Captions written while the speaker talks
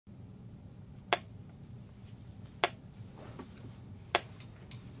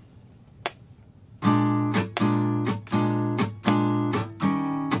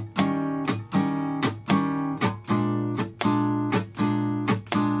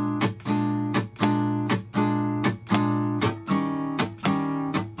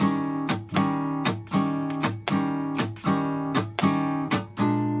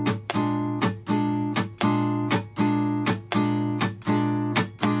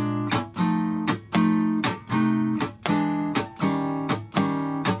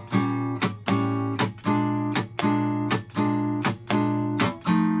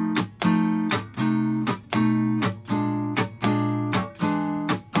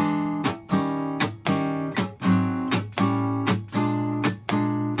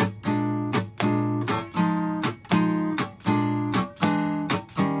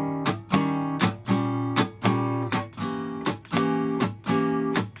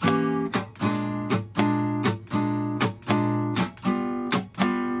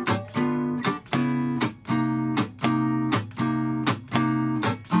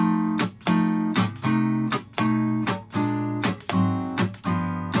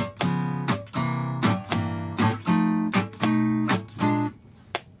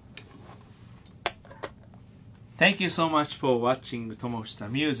Thank you so much for watching Tomo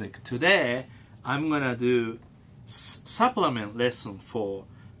Fujita Music. Today, I'm gonna do supplement lesson for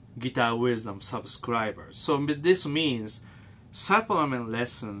Guitar Wisdom subscribers. So this means supplement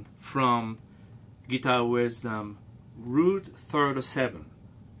lesson from Guitar Wisdom root 37,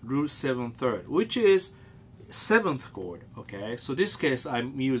 root 7 third, which is 7th chord. Okay, so this case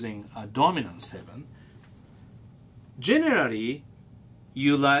I'm using a dominant 7. Generally,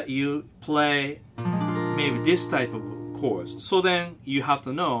 you play maybe this type of chords. So then you have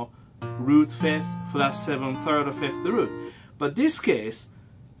to know root 5th plus 7th, 3rd, or 5th root. But this case,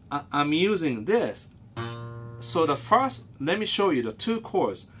 I'm using this. So the first, let me show you the two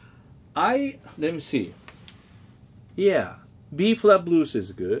chords. Let me see. Yeah, B flat blues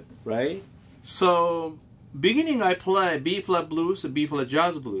is good, right? So beginning I play B flat blues, B flat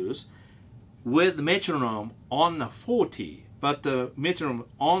jazz blues with metronome on a 40, but the metronome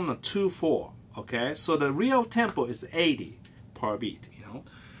on a 2/4. Okay, so the real tempo is 80 per beat, you know.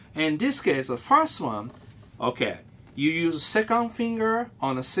 In this case, the first one, okay, you use second finger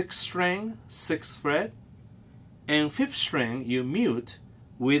on a 6th string, 6th fret, and 5th string you mute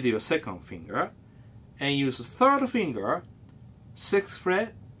with your second finger, and use 3rd finger, 6th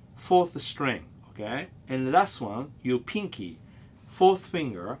fret, 4th string, okay. And the last one, you pinky, 4th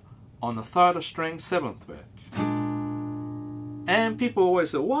finger on the 3rd string, 7th fret. And people always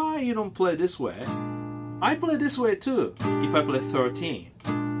say, why you don't play this way? I play this way too, if I play 13.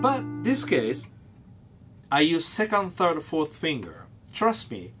 But this case, I use 2nd, 3rd, 4th finger. Trust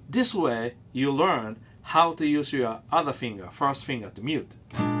me, this way you learn how to use your other finger, 1st finger to mute.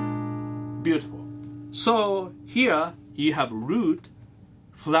 Beautiful. So here you have root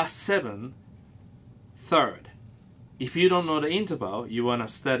plus 7 3rd. If you don't know the interval, you want to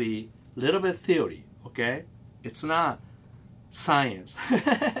study a little bit theory, okay? It's not science.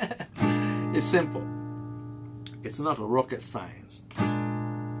 It's simple. It's not a rocket science.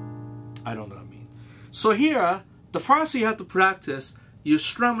 I don't know what I mean. So here, the first you have to practice, you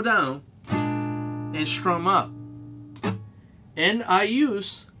strum down and strum up. And I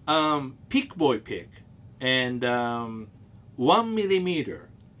use pick boy pick and 1mm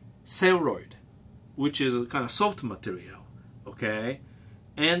celluloid, which is a kind of soft material, okay?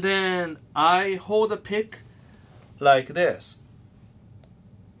 And then I hold the pick like this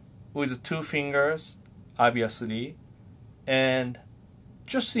with 2 fingers, obviously, and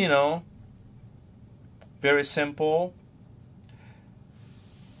just, you know, very simple.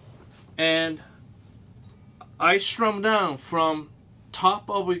 And I strum down from top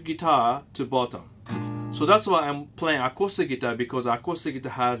of a guitar to bottom. So that's why I'm playing acoustic guitar, because acoustic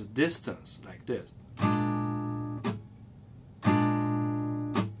guitar has distance like this.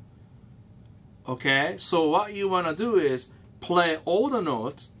 Okay, so what you want to do is play all the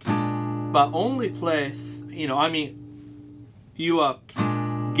notes, but only play, you know, I mean, you are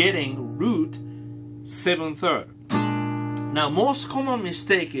getting root 7 3rd. Now, most common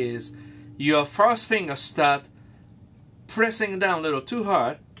mistake is your 1st finger start pressing down a little too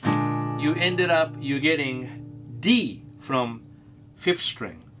hard. You ended up, you getting D from 5th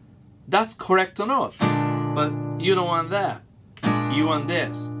string. That's correct note, but you don't want that. You want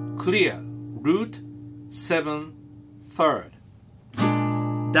this, clear. Root 7 3rd.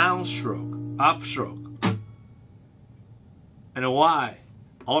 Downstroke, upstroke. And why?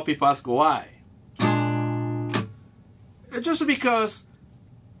 All people ask why. Just because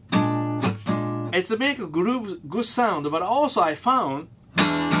it's a make a good sound, but also I found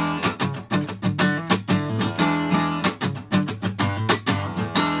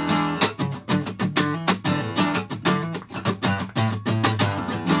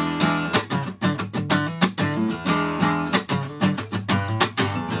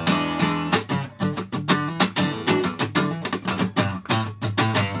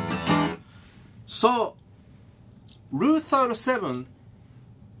so root 37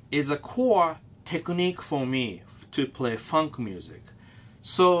 is a core technique for me to play funk music.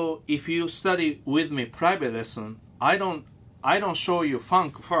 So if you study with me private lesson, I don't show you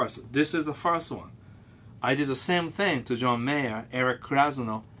funk first. This is the first one. I did the same thing to John Mayer, Eric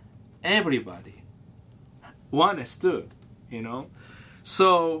Krasno, everybody. 1 is 2, you know.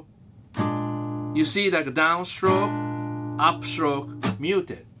 So you see like downstroke, upstroke,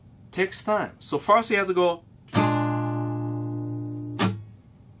 muted. Takes time. So first you have to go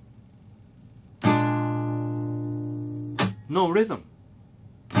no rhythm.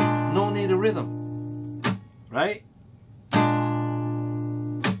 No need a rhythm. Right?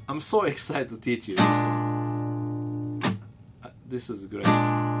 I'm so excited to teach you this. This is great.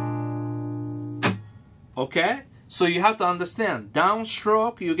 Okay? So you have to understand,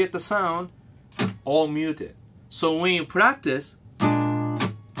 downstroke, you get the sound all muted. So when you practice,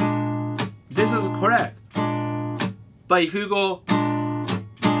 this is correct. But if you go,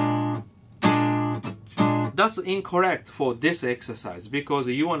 that's incorrect for this exercise, because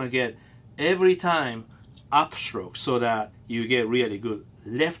you want to get every time upstroke so that you get really good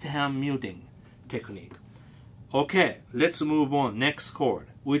left hand muting technique. Okay, let's move on. Next chord,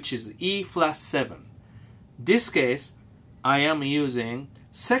 which is E flat 7. This case, I am using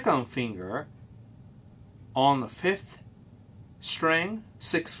second finger on 5th string,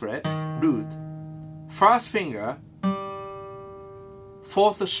 6th fret, root. First finger,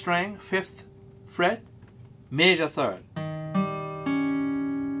 4th string, 5th fret, major 3rd.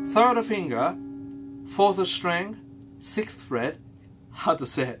 Third finger, 4th string, 6th fret, how to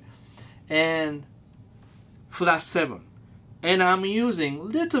say it, and flat 7. And I'm using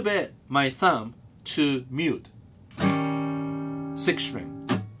little bit my thumb to mute 6th string,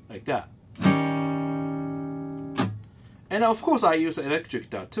 like that. And of course I use electric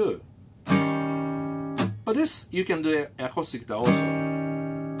guitar too. But this, you can do acoustic guitar also.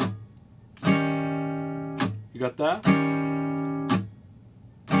 You got that?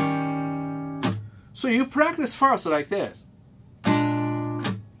 So you practice first like this.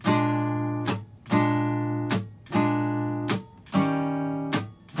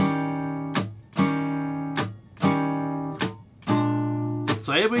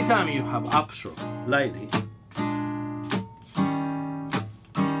 So every time you have upstroke, lightly.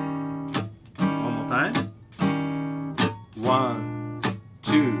 One more time. 1,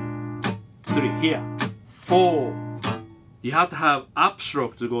 2, 3. Here. 4. You have to have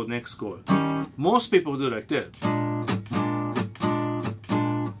upstroke to go next chord. Most people do like this.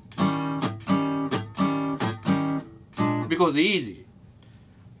 Because it's easy.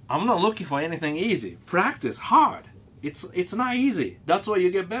 I'm not looking for anything easy. Practice hard. It's not easy. That's why you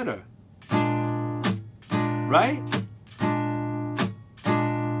get better. Right?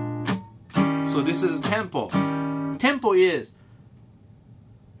 So this is tempo. Tempo is,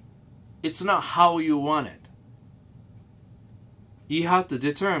 it's not how you want it. You have to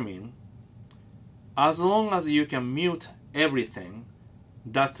determine, as long as you can mute everything,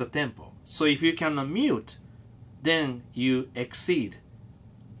 that's the tempo. So if you cannot mute, then you exceed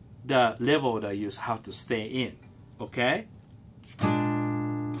the level that you have to stay in. Okay?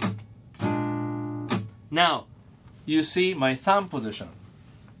 Now, you see my thumb position.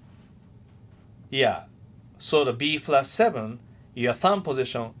 Yeah. So the B flat 7, your thumb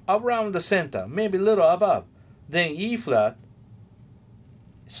position around the center, maybe a little above. Then E flat,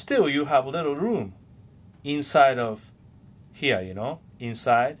 still you have a little room inside of here, you know,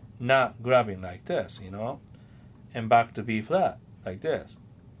 inside, not grabbing like this, you know, and back to B flat like this.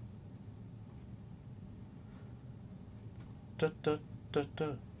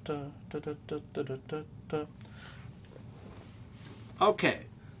 Okay,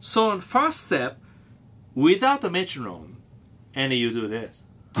 so on first step, without the metronome, and you do this.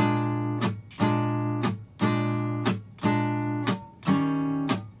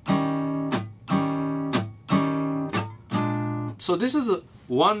 So this is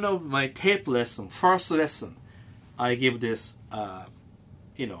one of my tape lesson, first lesson. I give this,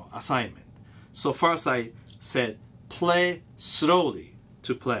 assignment. So first I said, play slowly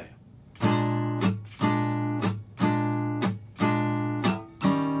to play.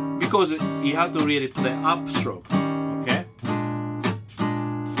 Because you have to really play upstroke, okay?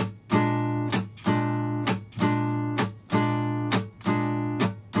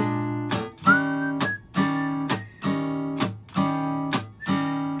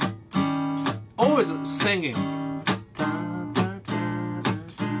 Always singing.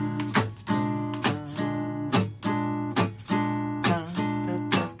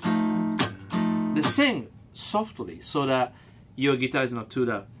 Sing softly so that your guitar is not too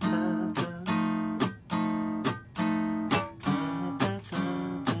loud.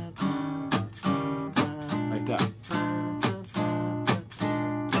 Like that.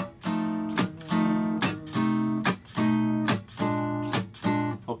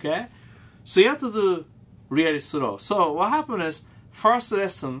 Okay? So you have to do really slow. So what happened is, first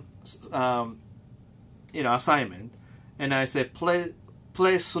lesson, assignment, and I said play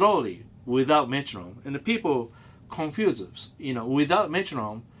slowly without metronome, and the people confused. Without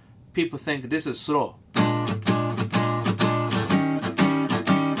metronome, people think this is slow.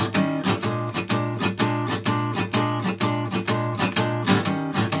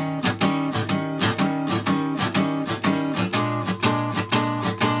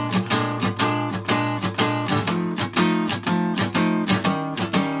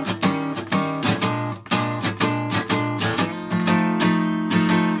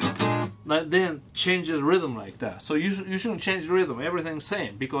 but then change the rhythm like that. So you shouldn't change the rhythm, everything's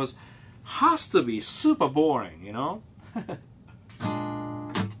same, because has to be super boring, you know.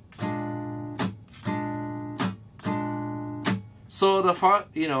 So the first,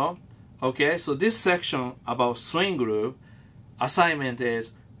 you know, okay, so this section about swing groove assignment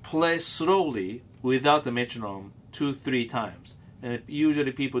is play slowly without the metronome 2-3 times, and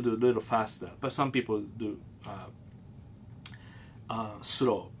usually people do a little faster, but some people do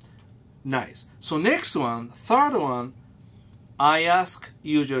slow. Nice. So next one, third one, I ask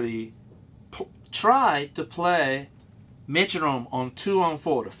usually try to play metronome on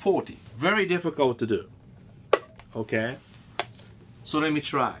 2-on-4 to 40. Very difficult to do. Okay. So let me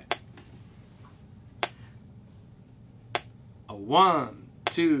try. 1,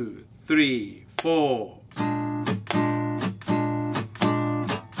 2, 3, 4.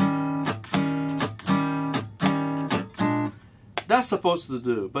 That's supposed to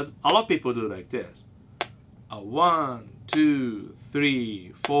do, but a lot of people do like this. 1, 2,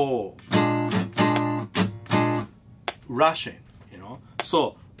 3, 4. Rushing, you know.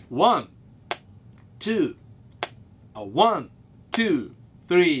 So 1, 2, 1, 2,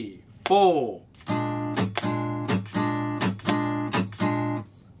 3, 4.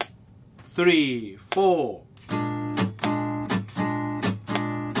 3, 4.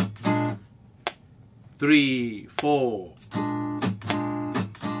 3, 4.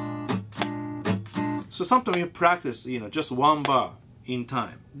 So sometimes you practice, you know, just one bar in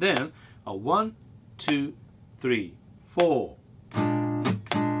time. Then 1, 2, 3, 4,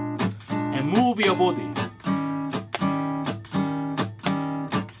 and move your body.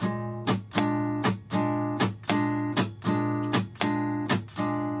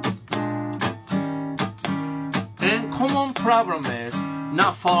 And common problem is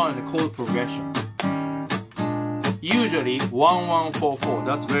not following the chord progression. Usually 1, 1, 4, 4.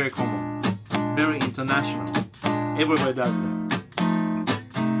 That's very common, very international. Everybody does that.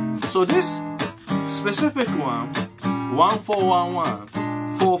 So this specific one, 1, 4, 1, 1,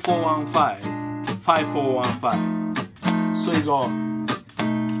 4, 4, 1, 5, 5, 4, 1, 5. So you go.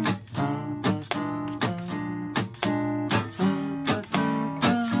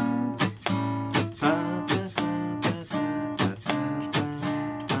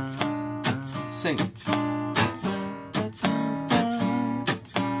 Sing.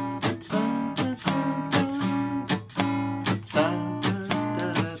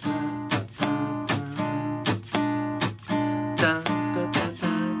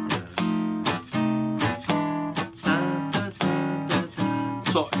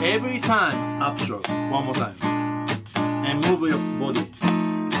 So every time up stroke, one more time, and move your body.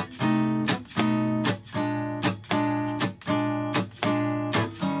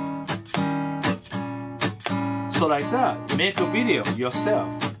 So like that, make a video yourself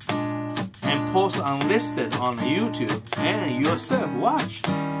and post unlisted on YouTube and yourself watch.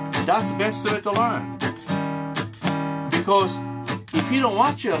 That's the best way to learn. Because if you don't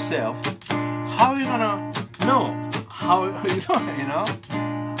watch yourself, how are you gonna know how you doing, you know?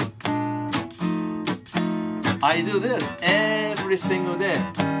 I do this every single day.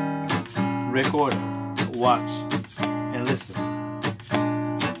 Record it, watch, and listen.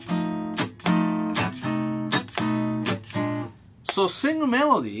 So sing a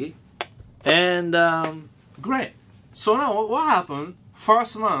melody, and great. So now what happened?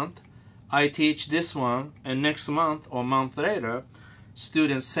 First month, I teach this one, and next month or month later,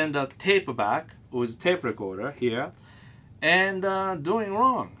 students send a tape back with a tape recorder here, and doing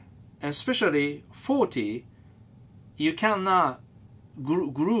wrong. And especially 40, you cannot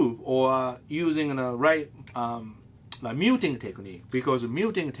groove or using the right like muting technique, because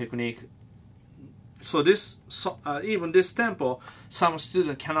muting technique. So this even this tempo, some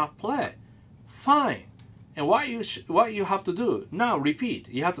students cannot play. Fine. And what you have to do now? Repeat.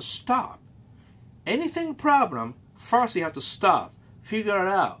 You have to stop. Anything problem, first you have to stop. Figure it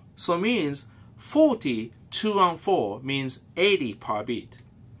out. So it means 40 2-on-4 means 80 per beat.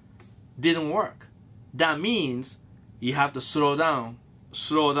 Didn't work. That means you have to slower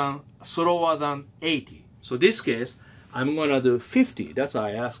than 80. So this case, I'm gonna do 50. That's how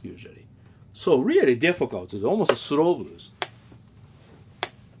I ask usually. So really difficult to do, almost a slow blues.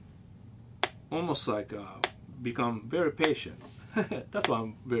 Almost like become very patient. That's why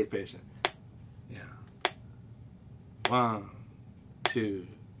I'm very patient. Yeah. 1, 2,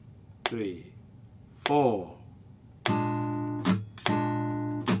 3, 4.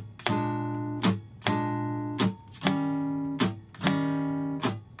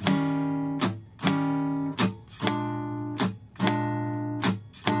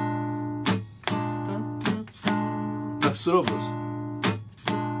 Like slow blues.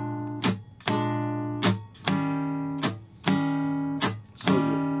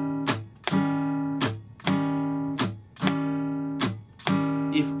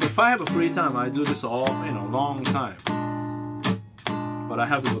 if I have a free time, I do this all, you know, long time. But I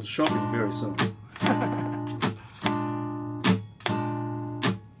have to go to shopping very soon.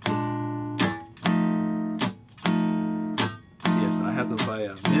 Yes, I have to buy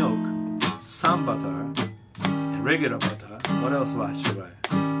milk, some butter, and regular butter. What else should I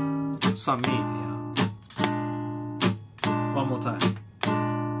buy? Some meat, yeah. One more time.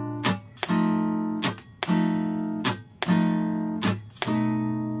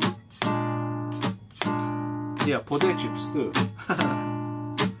 Yeah, potato chips too.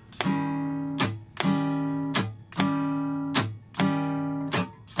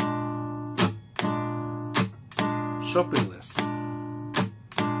 Shopping list.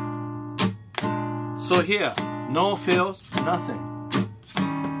 So here, no fills, nothing.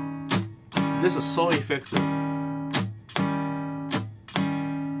 This is so effective.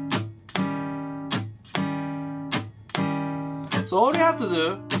 So all you have to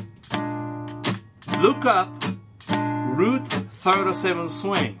do, look up root 3rd or 7th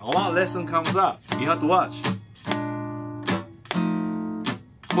swing. A lot of lesson comes up. You have to watch.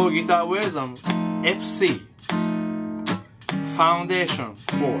 For guitar wisdom, FC, foundation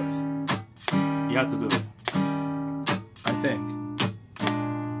chords. You have to do it, I think.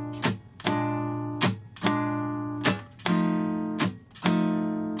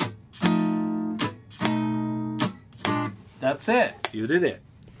 That's it. You did it.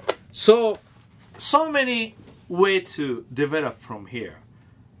 So many ways to develop from here.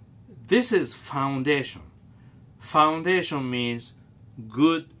 This is foundation. Foundation means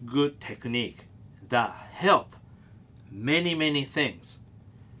good technique that help many things.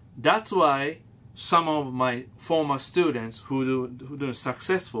 That's why some of my former students who do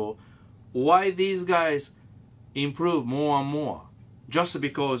successful, why these guys improve more and more, just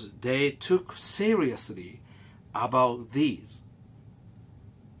because they took seriously about these.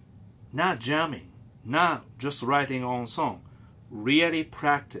 Not jamming, not just writing on song, really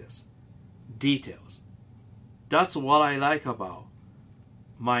practice details. That's what I like about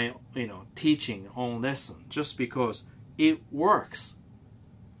my teaching on lesson, just because it works.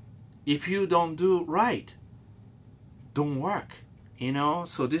 If you don't do right, don't work,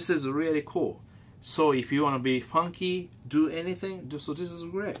 so this is really cool. So if you want to be funky, do anything, so this is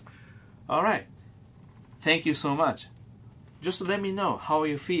great. All right, thank you so much. Just let me know how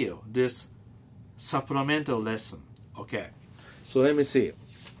you feel this supplemental lesson. Okay, so let me see.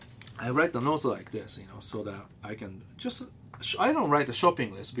 I write the notes like this, so that I can just, I don't write the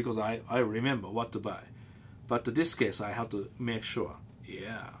shopping list because I remember what to buy. But in this case, I have to make sure.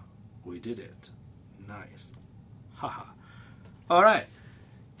 Yeah, we did it. Nice. Haha. All right.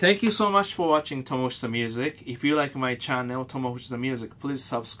 Thank you so much for watching Tomo Fujita Music. If you like my channel, Tomo Fujita Music, please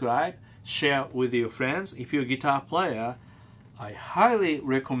subscribe, share with your friends. If you're a guitar player, I highly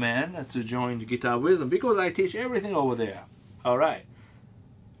recommend to join the Guitar Wisdom because I teach everything over there. All right.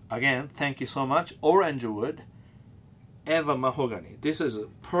 Again, thank you so much. Orangewood, Ever Mahogany. This is a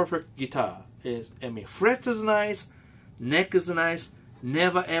perfect guitar. Frets is nice, neck is nice,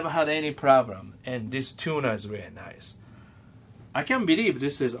 never ever had any problem, and this tuner is really nice. I can't believe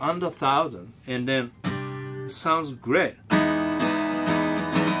this is under 1,000 and then sounds great.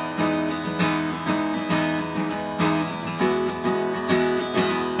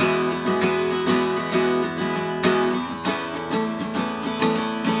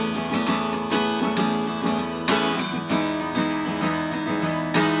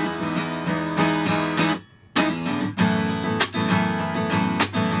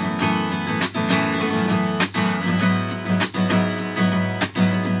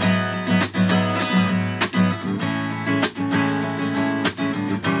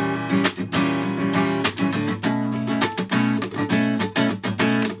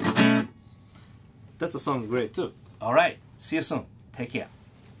 That's a song great too. All right, see you soon. Take care.